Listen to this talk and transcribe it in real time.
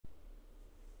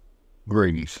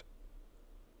Greetings.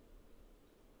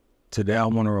 Today I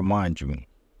want to remind you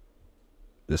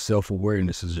that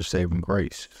self-awareness is your saving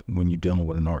grace when you're dealing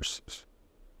with a narcissist.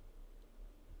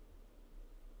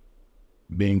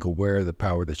 Being aware of the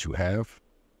power that you have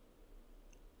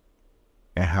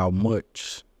and how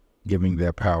much giving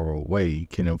that power away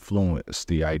can influence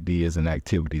the ideas and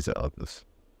activities of others.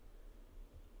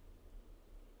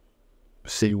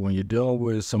 See, when you're dealing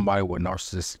with somebody with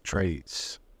narcissistic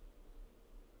traits,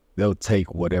 they'll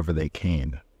take whatever they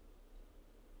can,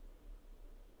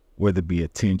 whether it be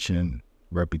attention,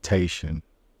 reputation,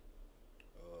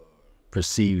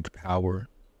 perceived power,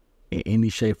 in any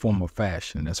shape, form, or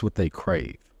fashion. That's what they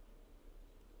crave.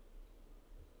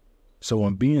 So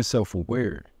in being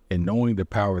self-aware and knowing the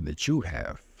power that you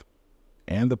have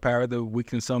and the power that we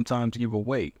can sometimes give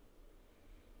away,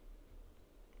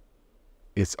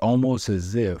 it's almost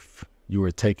as if you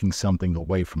are taking something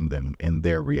away from them in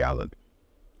their reality,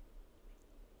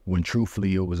 when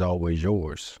truthfully it was always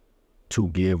yours to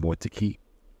give or to keep.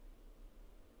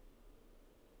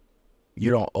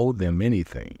 You don't owe them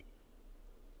anything.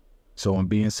 So in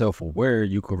being self-aware,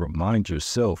 you can remind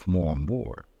yourself more and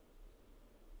more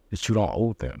that you don't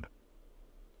owe them.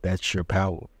 That's your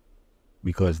power,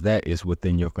 because that is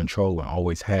within your control and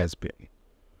always has been.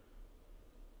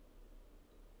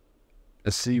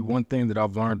 See, one thing that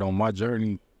I've learned on my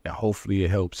journey, and hopefully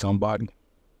it helps somebody,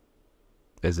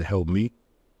 as it helped me,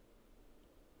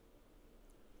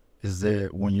 is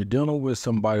that when you're dealing with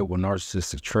somebody with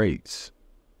narcissistic traits,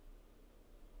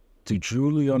 to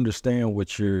truly understand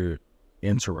what you're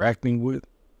interacting with,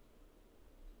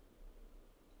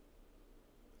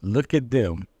 look at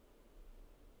them,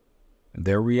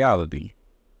 their reality,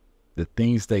 the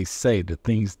things they say, the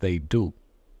things they do,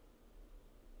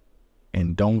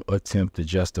 and don't attempt to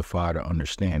justify or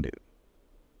understand it.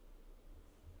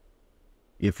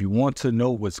 If you want to know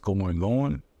what's going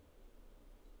on,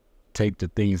 take the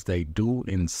things they do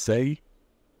and say,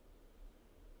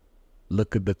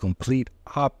 look at the complete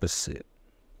opposite,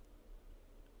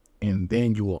 and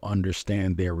then you will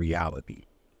understand their reality.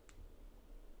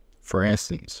 For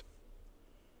instance,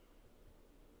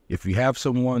 if you have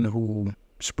someone who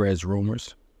spreads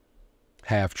rumors,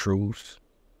 half-truths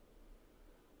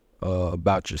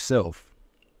about yourself,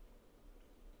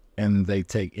 and they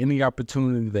take any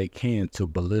opportunity they can to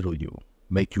belittle you,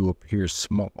 make you appear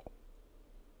small,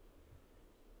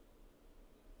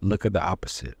 look at the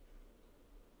opposite.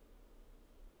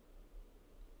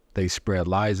 They spread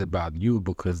lies about you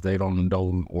because they don't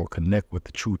know or connect with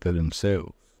the truth of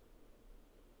themselves.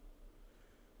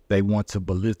 They want to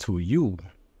belittle you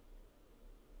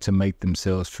to make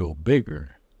themselves feel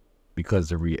bigger, because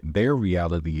their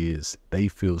reality is they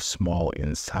feel small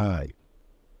inside.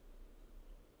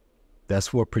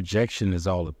 That's what projection is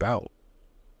all about.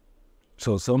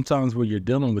 So sometimes when you're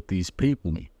dealing with these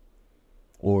people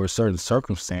or certain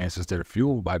circumstances that are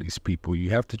fueled by these people, you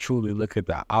have to truly look at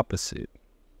the opposite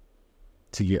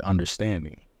to get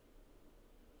understanding.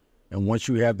 And once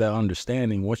you have that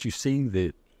understanding, once you see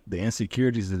that the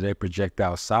insecurities that they project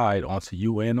outside onto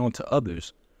you and onto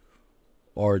others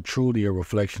are truly a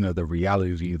reflection of the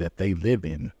reality that they live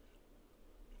in,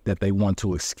 that they want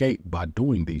to escape by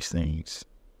doing these things,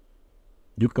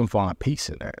 you can find peace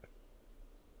in that.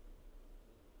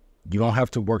 You don't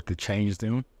have to work to change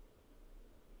them.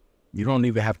 You don't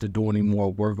even have to do any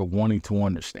more work of wanting to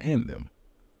understand them,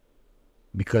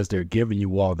 because they're giving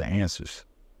you all the answers.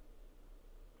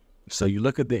 So you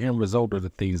look at the end result of the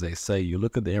things they say, you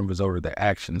look at the end result of their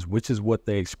actions, which is what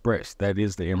they express, that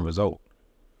is the end result,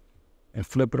 and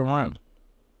flip it around.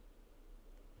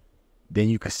 Then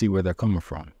you can see where they're coming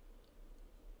from.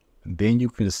 Then you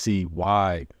can see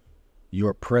why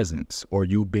your presence or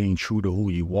you being true to who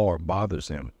you are bothers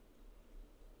them.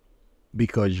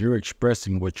 Because you're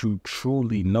expressing what you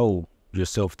truly know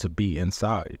yourself to be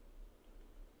inside.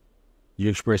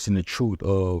 You're expressing the truth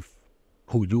of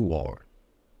who you are,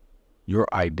 your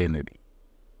identity,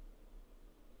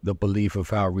 the belief of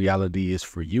how reality is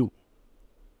for you.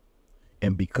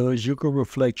 And because you can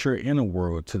reflect your inner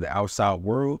world to the outside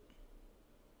world,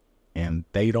 and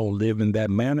they don't live in that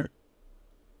manner,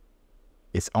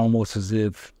 it's almost as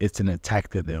if it's an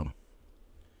attack to them.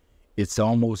 It's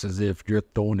almost as if you're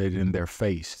throwing it in their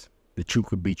face that you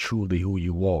could be truly who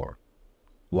you are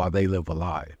while they live a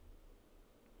lie.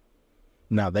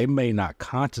 Now, they may not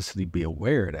consciously be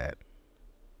aware of that,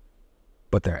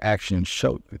 but their actions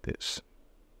show you this.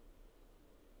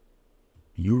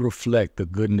 You reflect the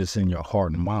goodness in your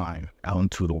heart and mind out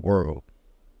into the world.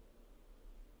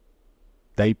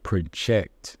 They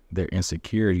project their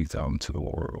insecurities out into the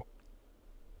world.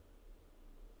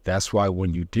 That's why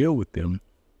when you deal with them,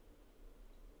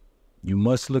 You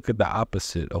must look at the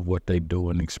opposite of what they do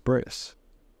and express.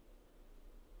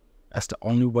 That's the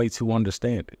only way to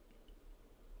understand it.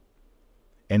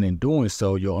 And in doing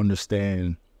so, you'll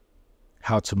understand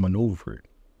how to maneuver it,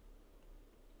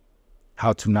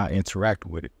 how to not interact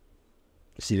with it.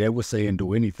 See, they would say and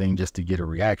do anything just to get a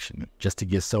reaction, just to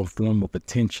get some form of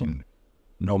attention,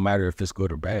 no matter if it's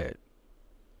good or bad.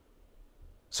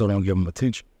 So they don't give them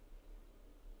attention.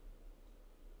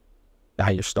 Now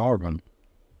you're starving.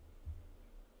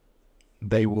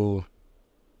 They will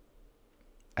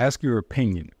ask your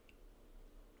opinion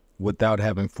without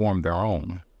having formed their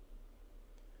own,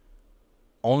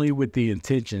 only with the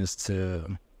intentions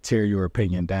to tear your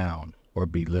opinion down or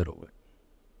belittle it.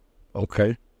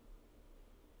 Okay?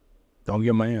 Don't give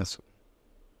them an answer.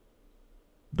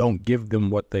 Don't give them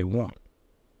what they want.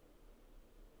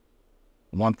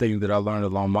 One thing that I learned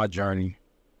along my journey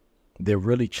that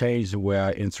really changed the way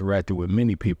I interacted with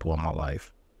many people in my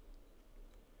life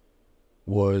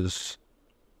was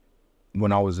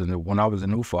when I was a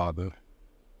new father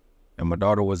and my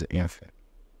daughter was an infant.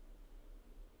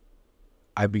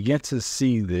 I began to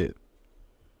see that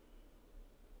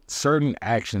certain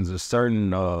actions or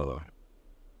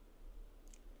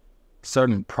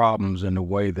certain problems in the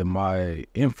way that my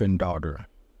infant daughter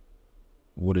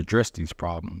would address these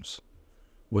problems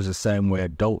was the same way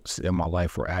adults in my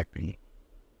life were acting.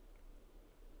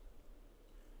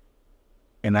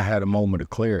 And I had a moment of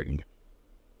clarity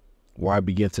where I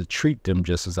began to treat them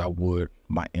just as I would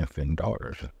my infant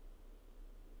daughters.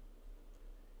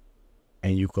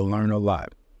 And you can learn a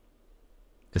lot,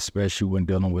 especially when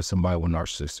dealing with somebody with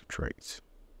narcissistic traits.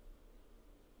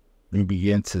 You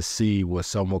begin to see what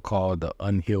some will call the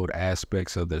unhealed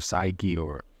aspects of their psyche,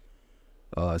 or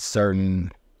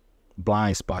certain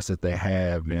blind spots that they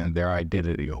have in their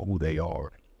identity or who they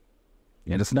are.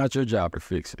 And it's not your job to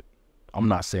fix it. I'm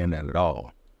not saying that at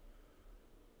all.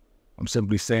 I'm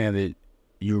simply saying that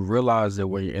you realize that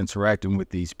when you're interacting with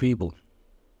these people,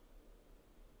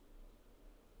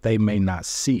 they may not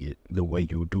see it the way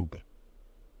you do.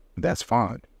 That's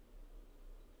fine.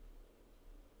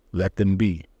 Let them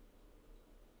be.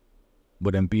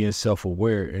 But in being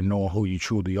self-aware and knowing who you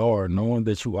truly are, knowing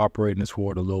that you operate in this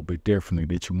world a little bit differently,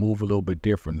 that you move a little bit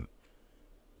differently,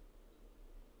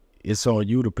 it's on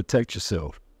you to protect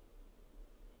yourself.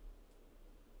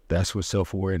 That's what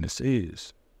self-awareness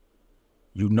is.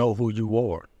 You know who you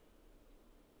are,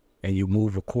 and you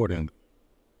move accordingly.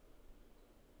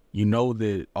 You know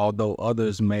that although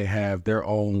others may have their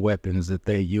own weapons that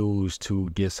they use to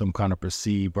get some kind of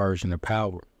perceived version of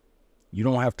power, you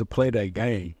don't have to play that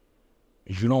game.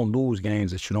 You don't lose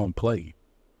games that you don't play.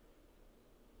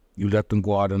 You let them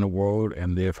go out in the world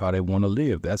and live how they want to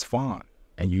live. That's fine.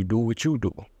 And you do what you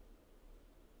do.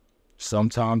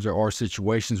 Sometimes there are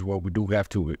situations where we do have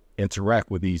to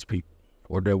interact with these people,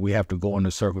 or that we have to go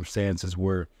into circumstances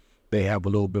where they have a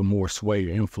little bit more sway or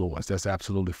influence. That's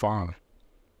absolutely fine.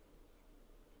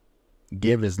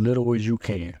 Give as little as you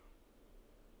can.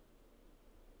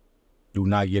 Do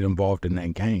not get involved in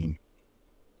that game.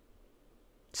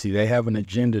 See, they have an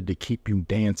agenda to keep you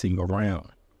dancing around.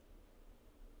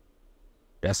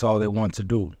 That's all they want to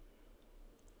do.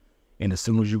 And as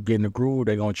soon as you get in the groove,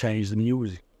 they're going to change the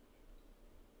music.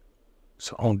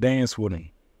 So don't dance with them.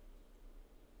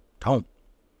 Don't.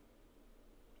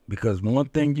 Because one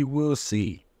thing you will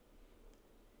see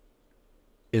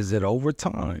is that over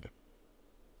time,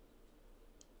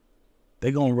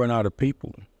 they're going to run out of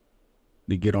people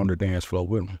to get on the dance floor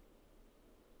with them.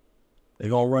 They're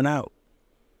going to run out.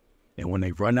 And when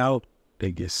they run out,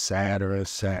 they get sadder and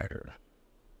sadder.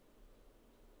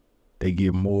 They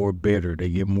get more bitter. They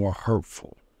get more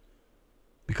hurtful.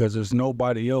 Because there's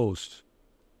nobody else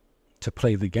to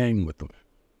play the game with them.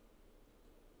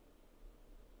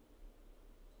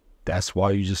 That's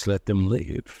why you just let them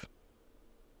live.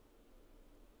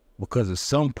 Because at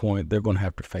some point, they're going to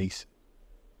have to face it.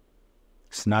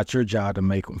 It's not your job to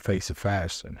make them face it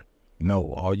faster.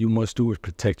 No, all you must do is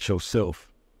protect yourself.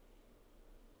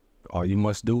 All you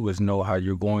must do is know how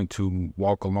you're going to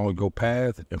walk along your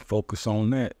path and focus on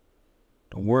that.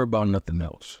 Don't worry about nothing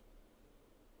else.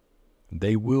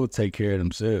 They will take care of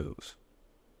themselves.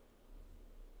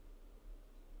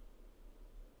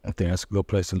 I think that's a good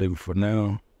place to leave it for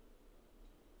now.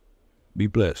 Be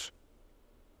blessed.